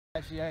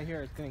Actually, yeah, I hear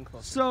it's getting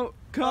closer. So,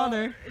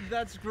 Connor.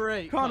 That's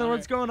great. Connor,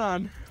 what's going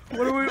on?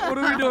 What are we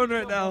doing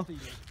right now?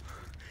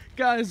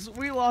 Guys,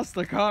 we lost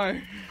the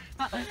car.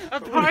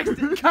 A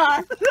parked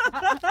car.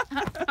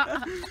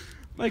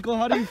 Michael,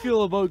 how do you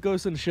feel about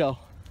Ghost in the Shell?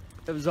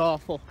 It was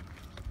awful.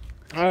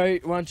 All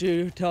right, why don't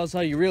you tell us how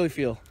you really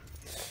feel?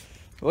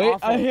 Wait,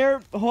 Awful. I hear.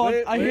 Hold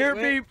on, I hear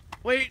wait. beep.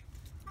 Wait.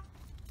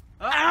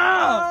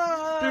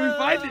 Ah! Did we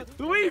find it?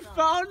 We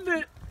found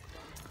it.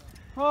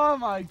 Oh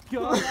my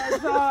god!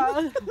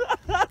 I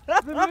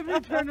thought the movie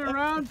turned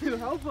around to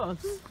help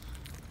us.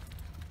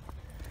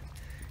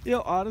 You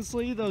know,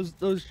 honestly,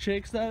 those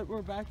chicks that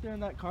were back there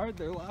in that car,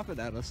 they're laughing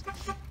at us.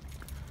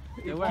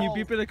 Can you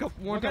beep it a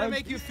couple more We're times? gonna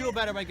make you feel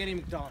better by getting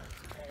McDonald's.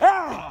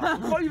 Ah!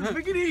 Why you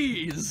make it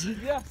easy?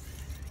 Yes.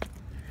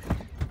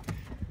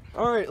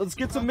 All right, let's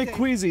get some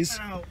McQueezies.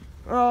 Ow.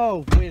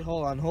 Oh, wait,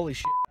 hold on. Holy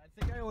shit! I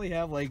think I only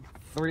have like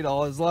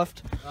 $3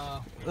 left.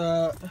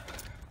 Well,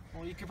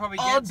 you could probably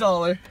get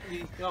 $1.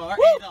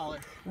 $8.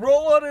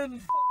 Rolling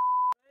in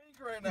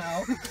right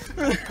now.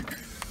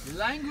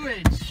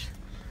 Language.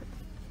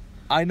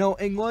 I know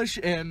English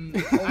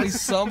and only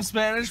some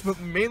Spanish, but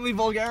mainly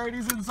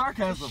vulgarities and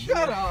sarcasm.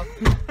 Shut up.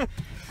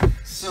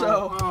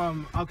 So,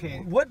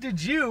 okay. What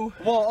did you?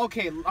 Well,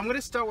 okay, I'm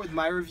gonna start with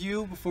my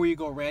review before you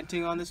go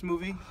ranting on this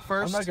movie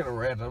first. I'm not gonna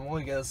rant. I'm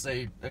only gonna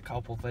say a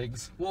couple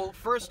things. Well,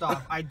 first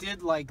off, I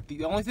did like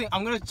the only thing.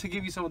 I'm gonna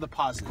give you some of the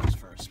positives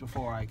first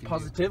before I can.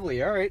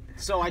 Positively, all right.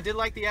 So I did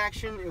like the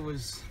action. It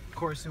was, of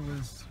course, it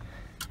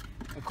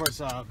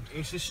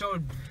just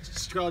showed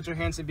Scarlett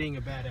Johansson being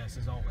a badass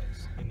as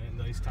always in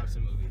these types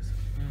of movies.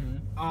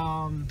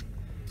 Mm-hmm.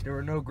 There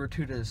were no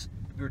gratuitous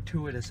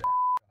shots.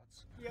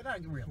 Yeah,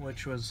 not real.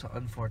 Which was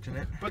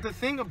unfortunate. But the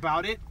thing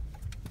about it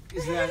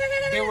is that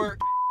they were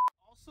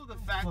also the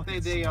fact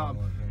that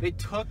they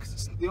took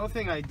the only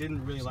thing I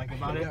didn't really like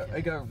about it. I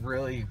got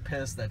really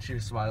pissed that she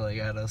was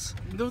smiling at us.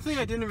 The only thing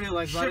I didn't really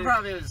like about it. She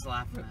probably was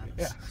laughing at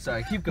us. Yeah.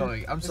 Sorry, keep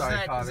going. I'm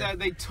sorry, is that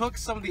they took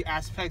some of the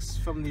aspects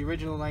from the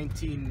original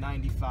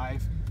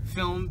 1995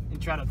 film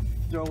and tried to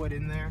throw it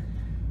in there,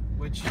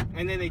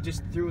 and then they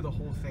just threw the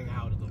whole thing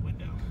out of the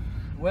window.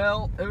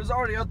 Well, it was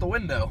already out the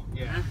window.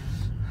 Yeah.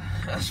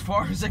 As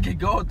far as it could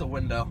go out the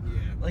window. Yeah.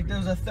 Like there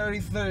was a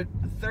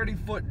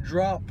 30-foot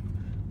drop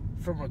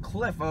from a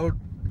cliff out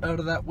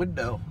of that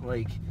window.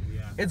 Like,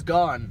 It's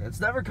gone.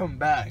 It's never come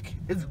back.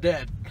 It's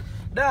dead.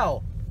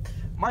 Now,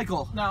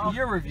 Michael,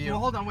 your review. Well,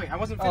 hold on, wait. I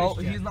wasn't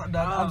finished yet. He's not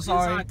done. I'm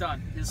sorry.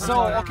 He's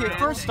not done. Okay,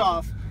 first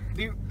off,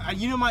 you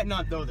might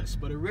not know this,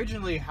 but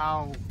originally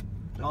how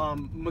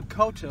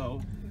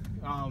Makoto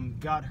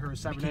got her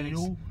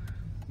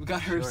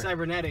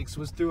cybernetics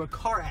was through a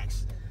car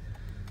accident.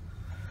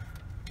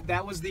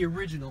 That was the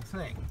original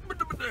thing,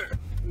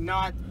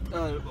 not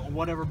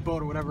whatever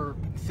boat or whatever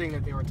thing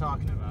that they were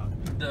talking about.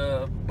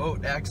 The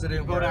boat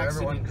accident where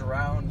everyone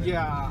drowned.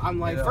 Yeah, I'm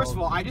like, first of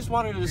all, I just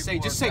wanted to say,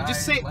 just say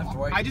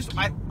car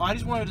accident. I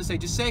really wanted to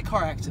say, just say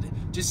car accident.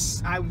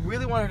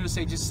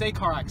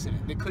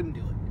 They couldn't do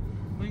it.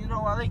 Well, you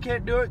know why they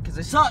can't do it? Because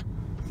they suck.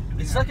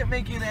 They suck at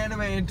making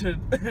anime into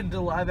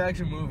live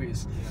action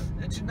movies.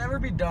 Yeah. It should never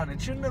be done.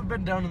 It shouldn't have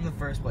been done in the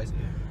first place.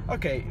 Yeah.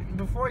 Okay,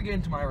 before I get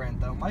into my rant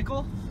though,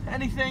 Michael,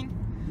 anything?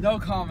 No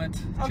comment.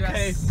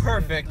 Okay,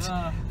 perfect.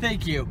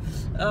 Thank you.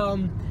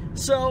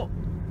 So,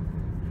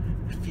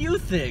 a few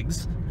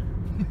things.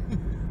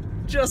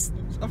 Just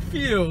a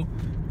few.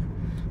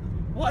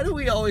 Why do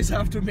we always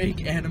have to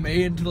make anime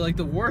into like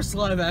the worst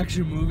live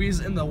action movies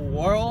in the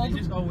world? They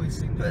just always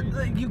sing that.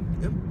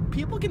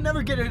 People can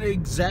never get it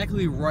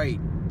exactly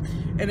right.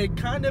 And it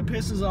kind of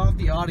pisses off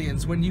the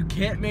audience when you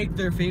can't make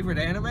their favorite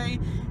anime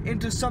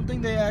into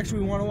something they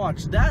actually want to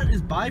watch. That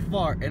is by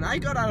far, and I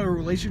got out of a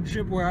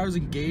relationship where I was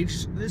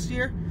engaged this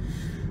year.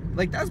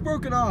 Like, that's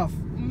broken off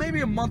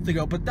maybe a month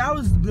ago, but that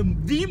was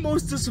the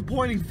most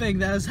disappointing thing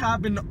that has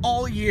happened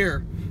all year.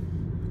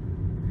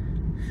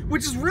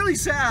 Which is really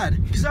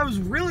sad, because I was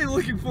really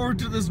looking forward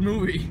to this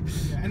movie.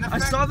 Yeah, and I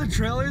saw the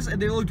trailers, and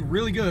they looked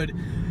really good.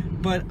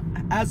 But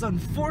as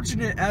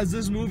unfortunate as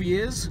this movie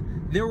is,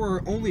 there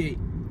were only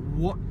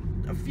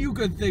a few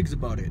good things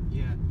about it.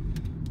 Yeah.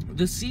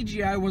 The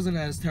CGI wasn't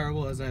as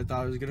terrible as I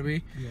thought it was going to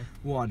be. Yeah.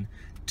 1.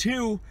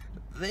 2,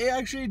 they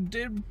actually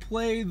did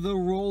play the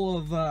role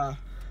of, no,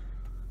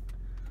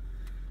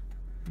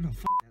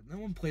 fuck that. No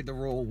one played the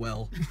role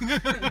well.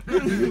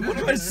 What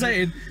am I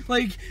saying?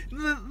 Like,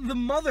 the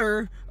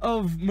mother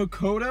of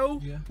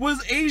Makoto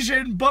was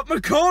Asian, but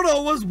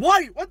Makoto was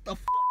white. What the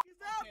fuck is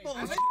that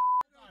bullshit?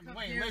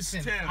 Wait,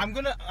 listen. I'm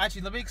gonna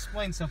let me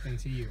explain something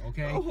to you,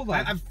 okay? Oh, hold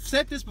on. I've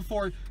said this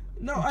before.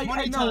 No,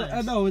 I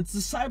know. It's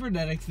the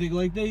cybernetic thing.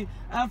 Like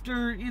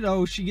after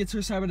she gets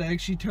her cybernetic,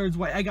 she turns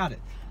white. I got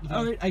it. Mm-hmm.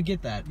 All right, I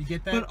get that. You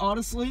get that? But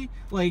honestly,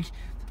 like,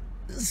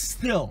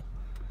 still.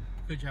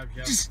 Good job,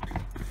 Joe. Just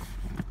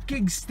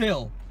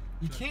still.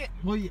 You can't.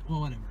 Well,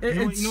 whatever.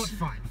 You know what?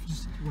 Fine.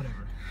 Just whatever.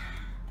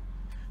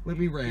 Let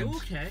me rant. You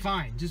okay?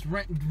 Fine, just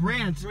rant.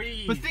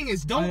 Breathe. But the thing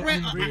is, don't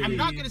rant. I'm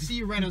not gonna see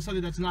you rant on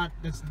something there's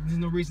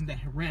no reason to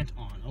rant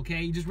on.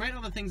 Okay, you just rant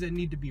on the things that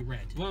need to be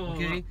ranted. Whoa,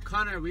 okay.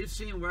 Connor, we've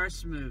seen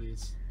worse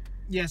movies.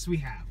 Yes, we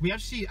have.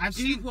 I've seen.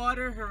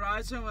 Deepwater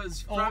Horizon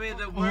was probably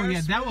the worst. Oh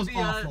yeah, that was movie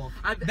awful.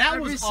 I've That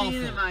ever was seen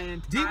awful. in my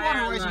entire Deepwater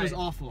Horizon was life.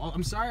 awful.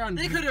 I'm sorry on.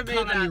 They could have made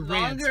comment on that your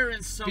rant, longer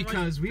and so much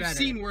because we've better.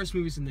 seen worse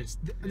movies than this.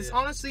 This Yeah.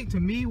 honestly, to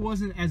me,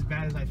 wasn't as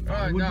bad as I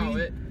thought it would no, be.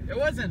 it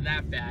wasn't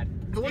that bad.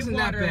 It wasn't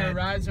that Deepwater bad.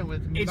 Horizon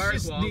with It's Mark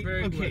just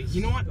Wahlberg okay. was-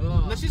 You know what?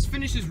 Ugh. Let's just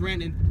finish this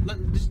rant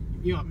and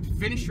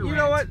finish your You rant.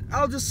 know what?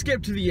 I'll just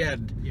skip to the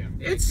end. Yeah.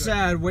 It's good.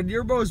 sad when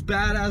your most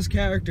badass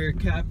character,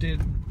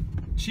 Captain.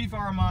 Chief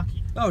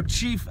Aramaki. Oh,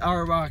 Chief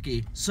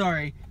Aramaki.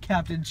 Sorry,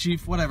 Captain,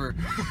 Chief, whatever.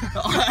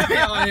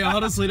 I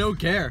honestly don't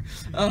care.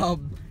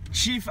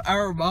 Chief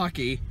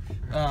Aramaki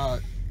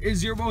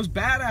is your most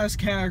badass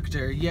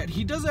character, yet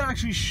he doesn't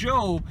actually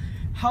show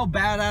how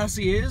badass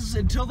he is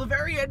until the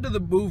very end of the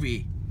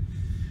movie.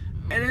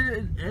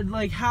 And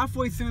like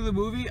halfway through the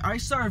movie, I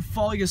started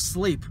falling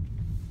asleep.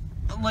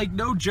 Like,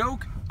 no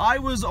joke, I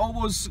was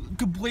almost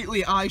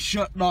completely eyes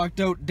shut,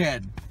 knocked out,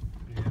 dead.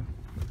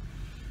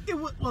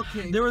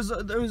 Okay. There was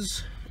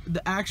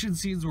the action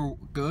scenes were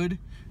good.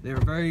 They were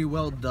very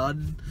well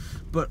done,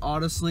 but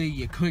honestly,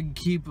 you couldn't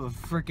keep a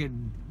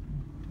freaking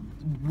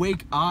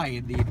wake eye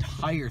in the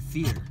entire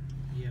theater.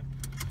 Yeah.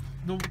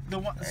 The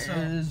one. So,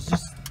 It's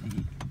just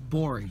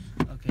boring.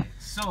 okay.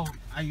 So,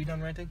 are you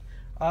done ranting?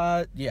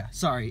 Yeah.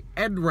 Sorry.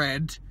 End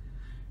rant.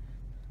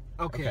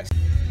 Okay.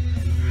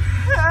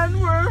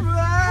 And we're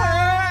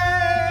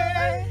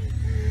back.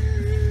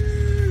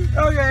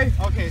 Okay.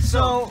 Okay.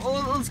 So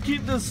let's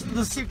keep this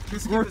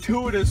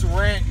gratuitous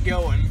rant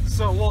going.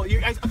 So, well,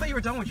 I thought you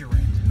were done with your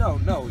rant.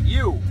 No,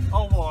 you.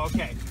 Oh, well,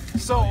 okay.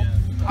 So, I'm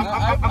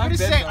I've gonna been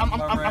say, done I'm with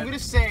my rant. gonna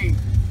say,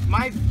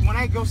 when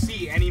I go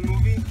see any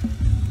movie,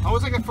 I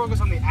always like to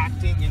focus on the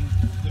acting and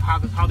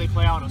how they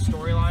play out a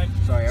storyline.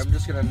 Sorry, I'm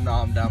just gonna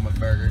nom down my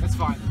burger. That's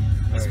fine.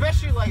 Right.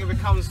 Especially like if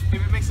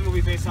it makes a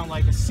movie based on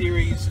like a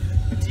series,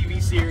 a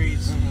TV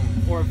series,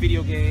 or a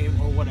video game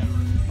or whatever.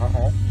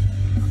 Uh-huh.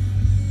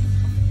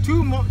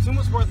 Two most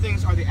important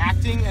things are the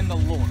acting and the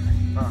lore.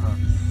 Uh-huh.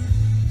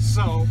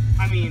 So,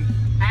 I mean,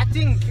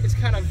 acting is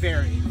kind of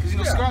varied because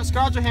Yeah.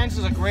 Scarlett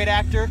Johansson is a great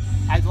actor.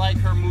 I like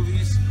her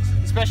movies,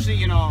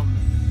 especially in the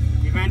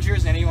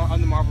Avengers and any of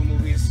the Marvel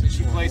movies.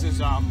 She plays as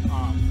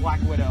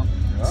Black Widow,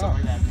 stuff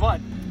like that.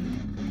 But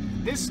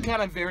this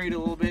kind of varied a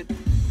little bit.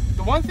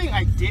 The one thing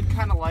I did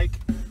kind of like,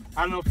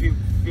 I don't know if you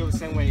feel the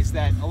same way, is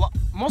that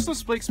most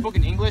of them spoke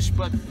in English,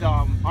 but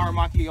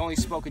Aramaki only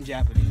spoke in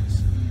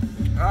Japanese.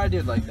 I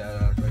did like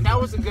that. That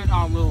was a good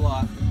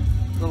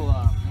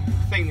little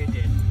thing they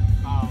did.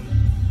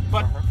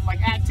 But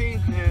like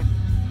acting,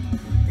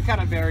 it kind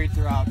of varied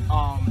throughout.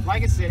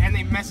 Like I said, and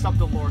they messed up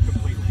the lore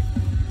completely.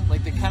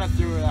 Like they kind of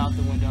threw it out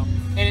the window,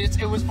 and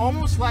it was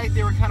almost like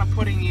they were kind of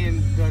putting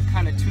in the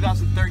kind of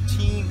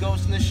 2013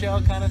 Ghost in the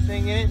Shell kind of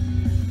thing in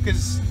it,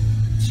 because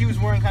she was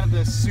wearing kind of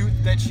the suit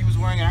that she was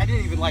wearing, and I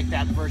didn't even like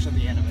that version of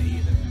the anime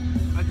either.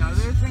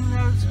 Another thing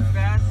that was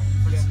bad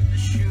was the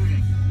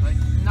shooting. Like,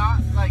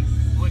 not like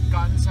with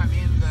guns, I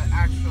mean the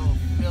actual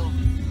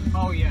filming.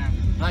 Oh yeah.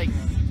 Like,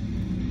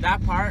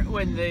 that part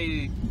when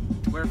they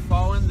were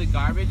following the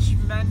garbage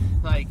men,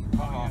 like,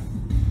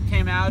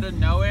 came out of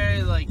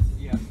nowhere, like,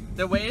 Yeah.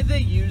 the way they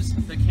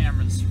used the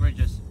cameras were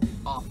just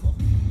awful.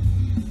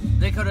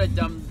 They could have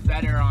done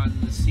better on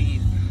the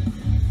scene.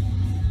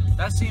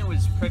 That scene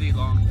was pretty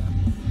long, though.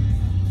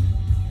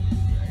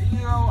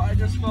 You know, I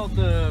just felt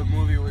the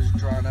movie was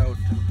drawn out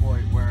to the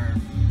point where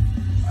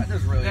I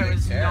just really There didn't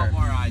was care. no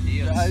more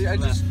ideas. I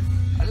just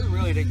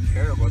really didn't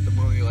care about the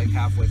movie like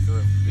halfway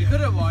through. We could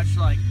have watched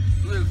like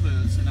Blue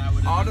Clues, and I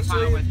would have been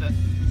Honestly, fine with it.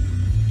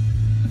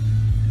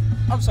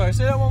 I'm sorry,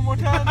 say that one more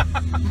time.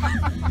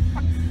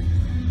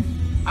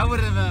 I would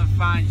have been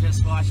fine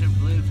just watching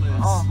Blue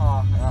Clues.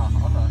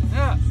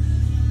 Yeah.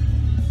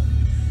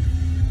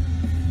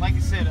 Like I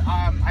said,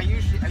 I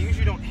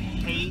usually don't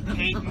hate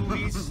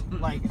movies.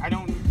 Like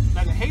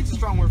hate's a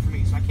strong word for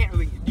me, so I can't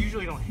really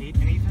usually don't hate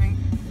anything.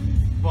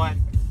 But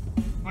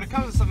when it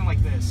comes to something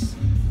like this,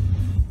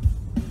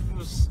 it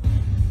was.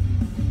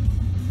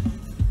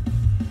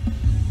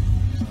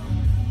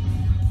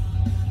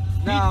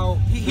 Now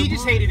He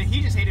just hated it.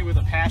 He just hated it with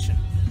a passion.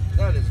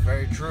 That is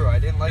very true. I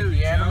didn't like Dude,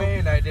 the anime, Joe,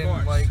 and I didn't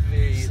of like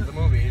course. the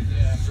movie.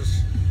 It's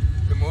just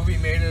the movie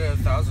made it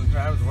 1,000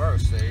 times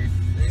worse. They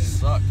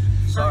sucked.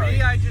 For Sorry.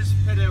 me, I just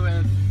put it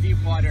with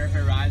Deepwater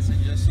Horizon,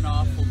 just an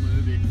awful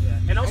movie.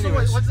 And also,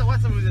 Anyways. what's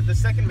the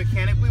second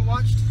Mechanic we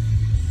watched?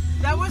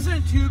 That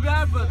wasn't too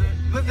bad, but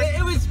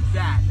it was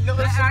bad. No,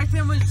 The it's-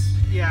 acting was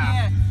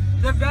Yeah.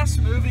 The best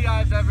movie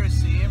I've ever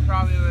seen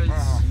probably was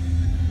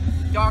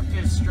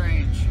Doctor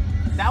Strange.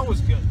 That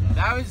was good. Though.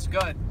 That was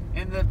good.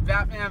 And the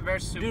Batman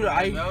vs Superman. Dude,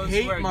 I those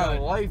hate were my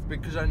good. life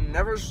because I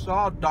never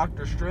saw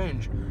Doctor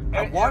Strange.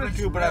 I It wanted was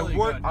to, but really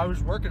good. I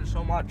was working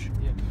so much.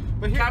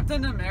 But here,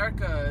 Captain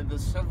America: The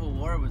Civil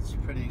War was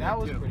pretty good. that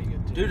was too. pretty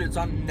good too. Dude, it's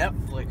on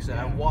Netflix, and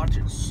I Yeah. watch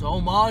it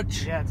so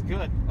much. Yeah, it's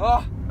good.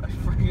 Oh, I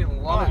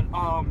freaking love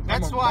it.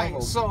 That's I'm a why.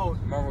 Marvel-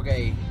 Marvel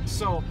gay.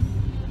 So,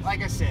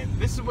 like I said,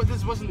 this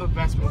wasn't the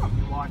best movie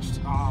we watched.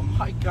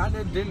 I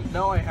kinda didn't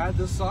know I had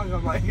this song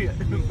on my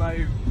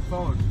my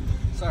phone.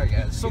 Sorry,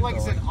 guys. So keep like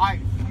going. I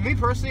said, me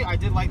personally, I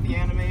did like the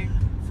anime,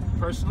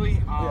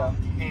 personally. Yeah.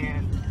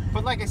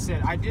 But like I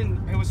said,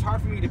 it was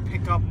hard for me to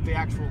pick up the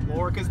actual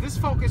lore, because this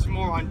focused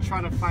more on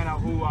trying to find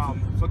out who,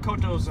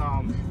 Makoto's,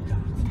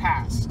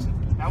 past.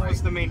 That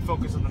was the main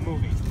focus of the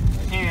movie.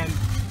 And,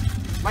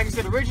 like I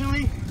said,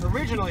 originally,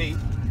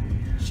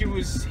 she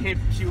was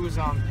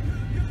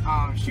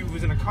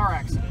in a car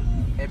accident.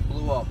 It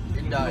blew up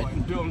and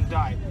died.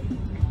 Died.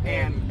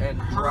 And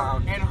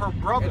drowned. And her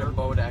brother, in a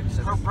boat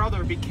accident. her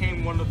brother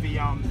became one of the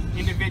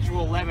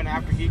individual 11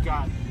 after he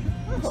got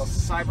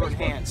cyber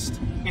enhanced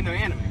in the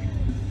anime.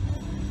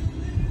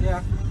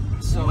 Yeah.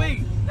 So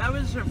wait, that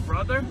was her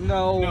brother?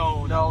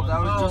 No, that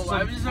was just some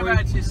I was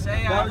about to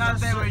say, I thought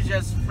they were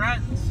just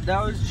friends.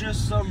 That was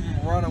just some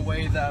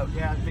runaway that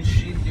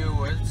she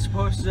knew. It's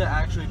supposed to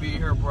actually be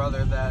her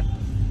brother that,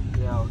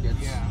 you know, gets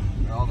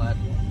all that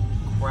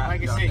crap.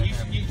 Like I said,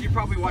 you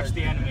probably watched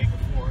the anime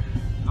before,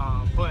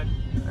 but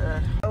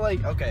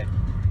okay,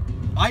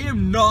 I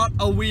am not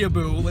a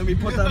weeaboo. Let me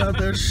put that out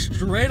there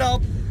straight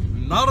up.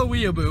 Not a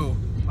weeaboo.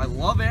 I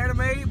love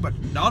anime, but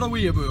not a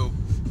weeaboo.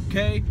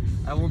 Okay,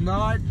 I will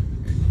not,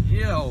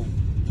 you know,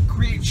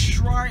 create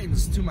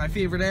shrines to my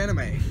favorite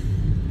anime.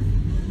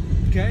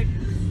 Okay,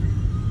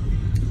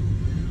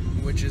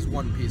 which is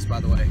One Piece, by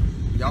the way.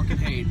 Y'all can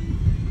hate.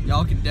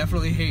 Y'all can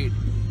definitely hate.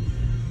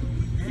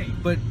 hey,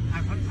 But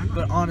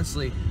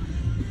honestly,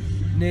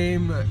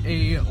 name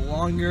a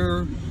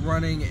longer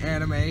running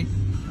anime.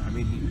 I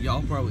mean,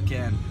 y'all probably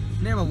can.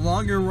 Name a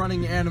longer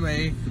running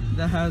anime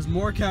that has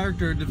more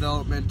character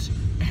development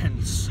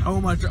and so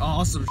much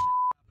awesome shit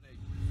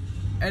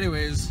happening.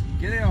 Anyways,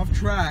 getting off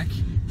track.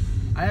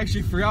 I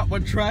actually forgot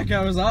what track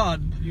I was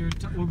on.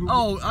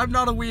 Oh, I'm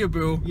not a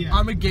weeaboo. Yeah.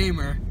 I'm a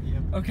gamer.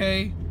 Yep.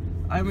 Okay?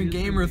 I'm a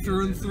gamer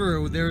through and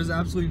through. There is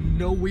absolutely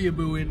no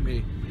weeaboo in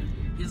me.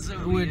 He's a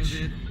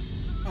Which...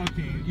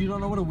 Okay. You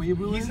don't know what a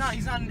weeaboo is?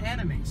 He's not an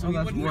anime, so Oh, he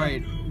that's wouldn't know.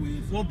 right.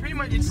 Well, pretty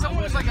much, it's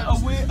someone who's like A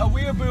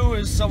weeaboo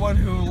is someone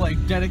who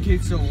like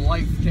dedicates their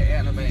life to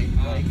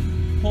anime, like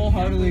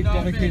wholeheartedly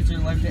dedicates their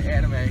life to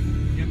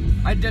anime. Yep.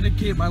 I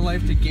dedicate my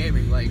life to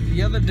gaming. Like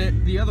the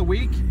other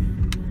week,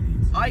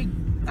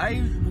 I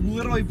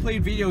literally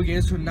played video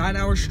games for 9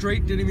 hours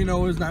straight. Didn't even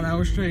know it was 9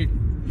 hours straight.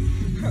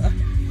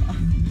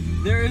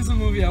 There is a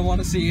movie I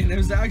want to see, and it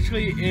was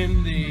actually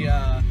in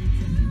the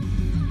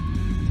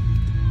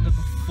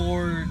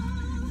before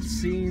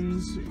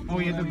scenes. Oh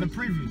yeah, the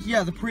previews.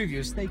 Yeah, the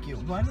previews. Thank you.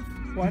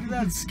 Why did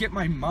that skip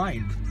my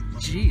mind?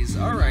 Jeez.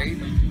 All right.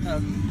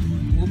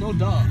 Well, no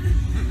duh.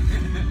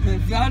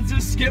 If that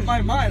just skipped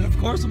my mind, of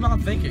course I'm not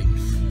thinking.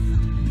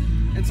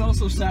 It's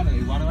also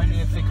Saturday. Why do I need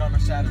to think on a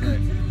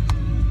Saturday?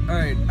 All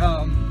right.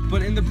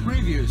 But in the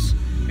previews,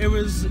 it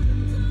was.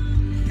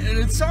 And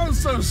it sounds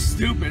so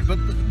stupid, but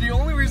the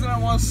only reason I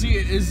want to see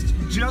it is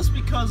just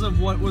because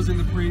of what was in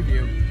the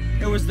preview.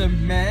 It was the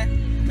meh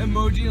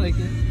emoji, like.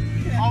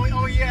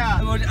 Oh yeah.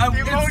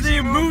 It's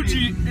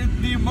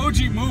the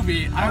emoji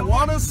movie. I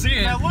want to see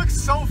it. That looks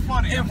so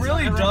funny. It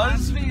really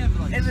does. Me of,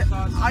 like, And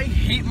I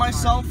hate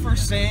myself for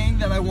saying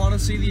that I want to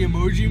see the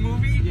emoji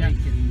movie. Yeah.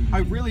 I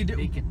really do.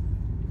 Bacon.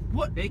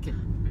 What? Bacon.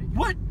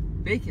 What?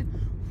 Bacon.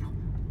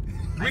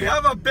 We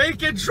have a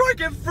bacon truck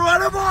in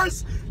front of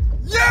us.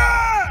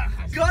 Yeah!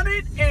 Gun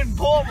it and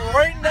pull up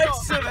right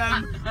next to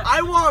them.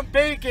 I want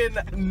bacon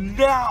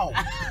now.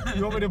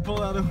 You want me to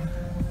pull out of?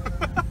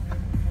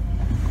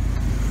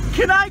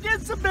 Can I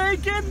get some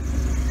bacon,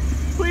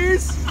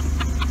 please?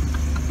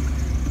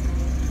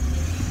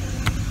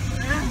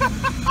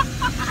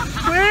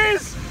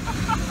 Please,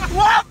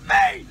 love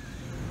me.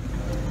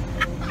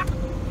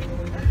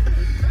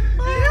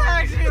 He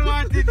actually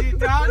wanted to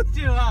talk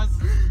to us.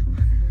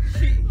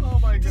 Oh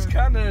my god! Just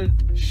kind of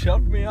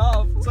shoved me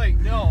off. It's like,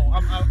 no,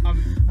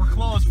 we're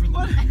closed for the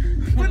night.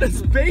 But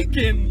it's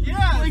bacon.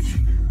 Yeah. Like,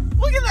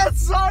 look at that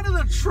side of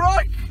the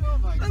truck. Oh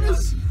my That god.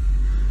 is-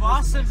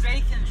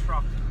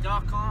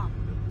 BostonBaconTruck.com.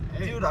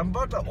 Dude, I'm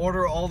about to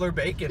order all their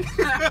bacon. Dude,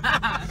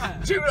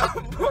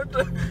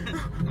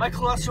 my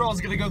cholesterol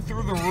is gonna go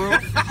through the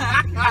roof.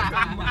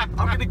 I'm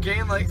gonna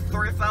gain like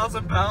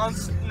 3,000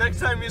 pounds. Next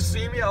time you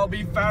see me, I'll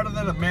be fatter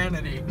than a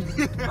manatee.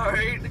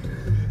 Alright?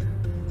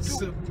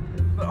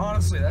 But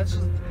honestly, that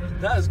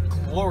is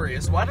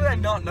glorious. Why did I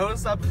not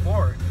notice that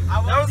before? I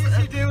wanted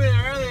to do it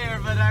earlier,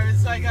 but I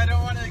was like, I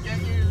don't want to get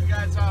you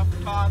guys off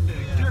topic.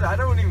 Dude, I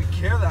don't even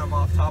care that I'm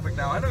off topic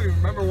now. I don't even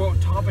remember what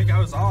topic I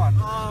was on.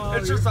 Oh,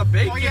 It's just a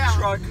bacon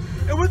truck.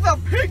 And with a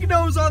pig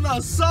nose on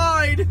the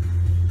side.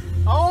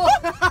 Oh!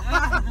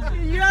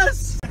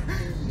 Yes!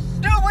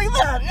 Dude, look at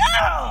that!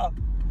 Yeah!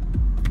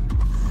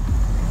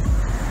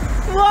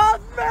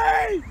 Love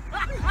me!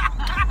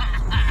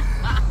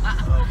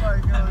 Oh my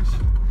gosh.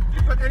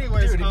 But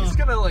anyways, Dude, he's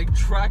gonna like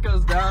track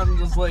us down and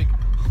just like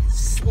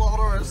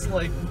slaughter us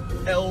like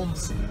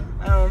elves.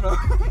 I don't know.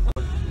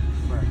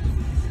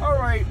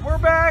 Alright, we're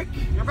back!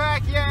 you're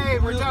back, yay!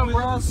 We're done. with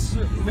us,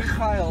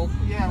 Mikhail.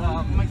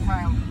 Yeah,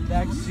 Mikhail.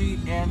 Back seat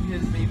and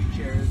his baby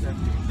chair is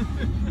empty.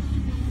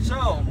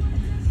 So,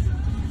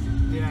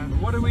 Yeah.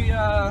 what are we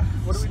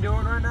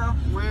doing right now?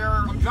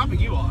 I'm dropping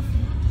you off.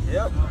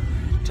 Yep.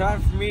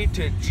 time for me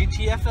to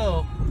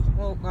GTFO.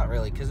 Well, not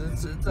really, because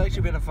it's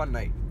actually been a fun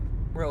night.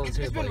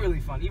 Relatively. It's been really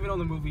fun, even though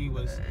the movie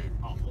was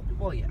awful.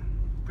 Well, yeah,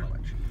 pretty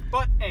much.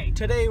 But hey,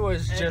 Today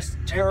was just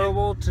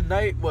terrible.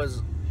 Tonight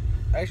was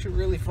actually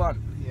really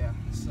fun. yeah.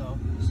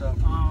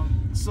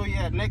 So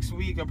yeah, next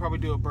week I'll probably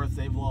do a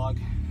birthday vlog.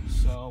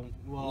 So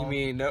You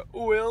mean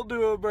we'll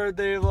do a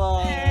birthday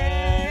vlog?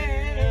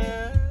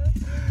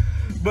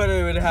 But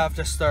it would have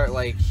to start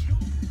like.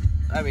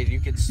 I mean, you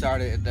could start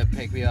it and then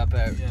pick me up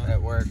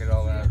at work and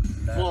all that.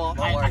 Well,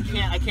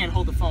 I can't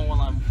hold the phone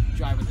while I'm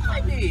driving the car.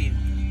 I mean,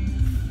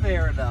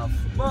 fair enough,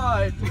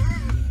 but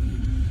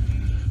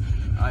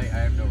I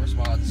have no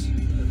response.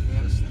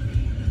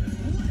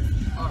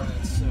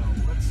 Alright, so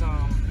let's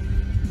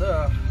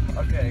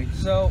okay,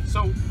 so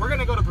we're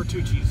gonna go to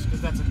Bertucci's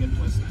because that's a good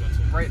place to go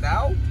to. right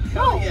now?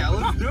 Hell yeah,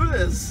 let's do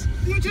this.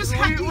 You just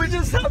We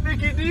just have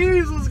Mickey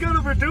D's. Let's go to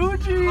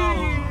Bertucci's.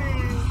 Oh.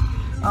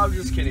 I'm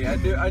just kidding.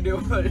 I knew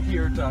what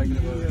you were talking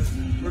about. Yeah.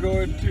 We're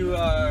going to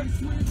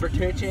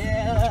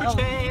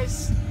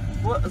Bertucci's.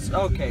 Bertucci's.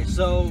 Okay,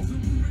 so.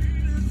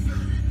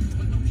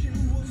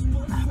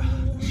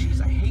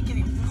 Jeez, I hate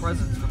getting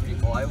presents for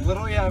people. I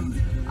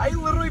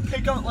literally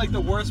pick out like the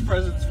worst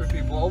presents for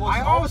people almost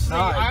all the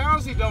time. I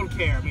honestly don't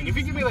care. I mean, if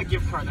you give me like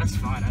gift card, that's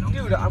fine. I don't.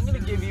 Dude, I'm gonna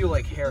give you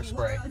like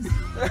hairspray.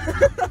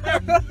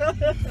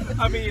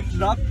 I mean,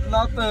 not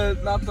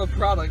the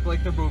product,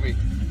 like the movie.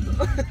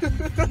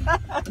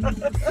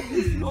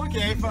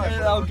 Okay, fine.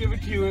 And I'll give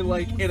it to you in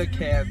a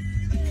can.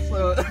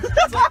 So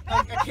It's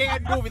like a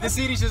canned movie. The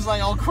CD's just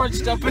like all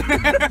crunched up in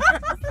there.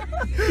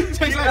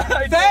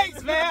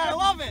 Thanks, man. I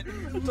love it.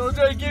 told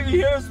you I'd give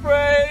you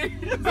hairspray.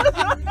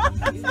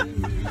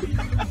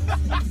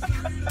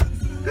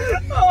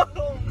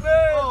 Oh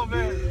man. Oh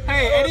man.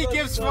 Hey, any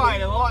gift's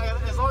fine as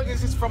long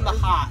as it's from the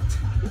heart.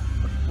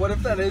 What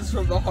if that is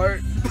from the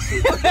heart?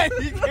 You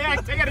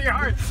can't take it to your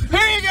heart.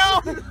 Here you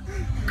go.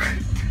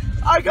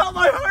 I got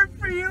my heart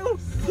for you.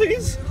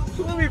 Please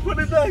let me put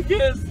it back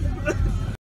in.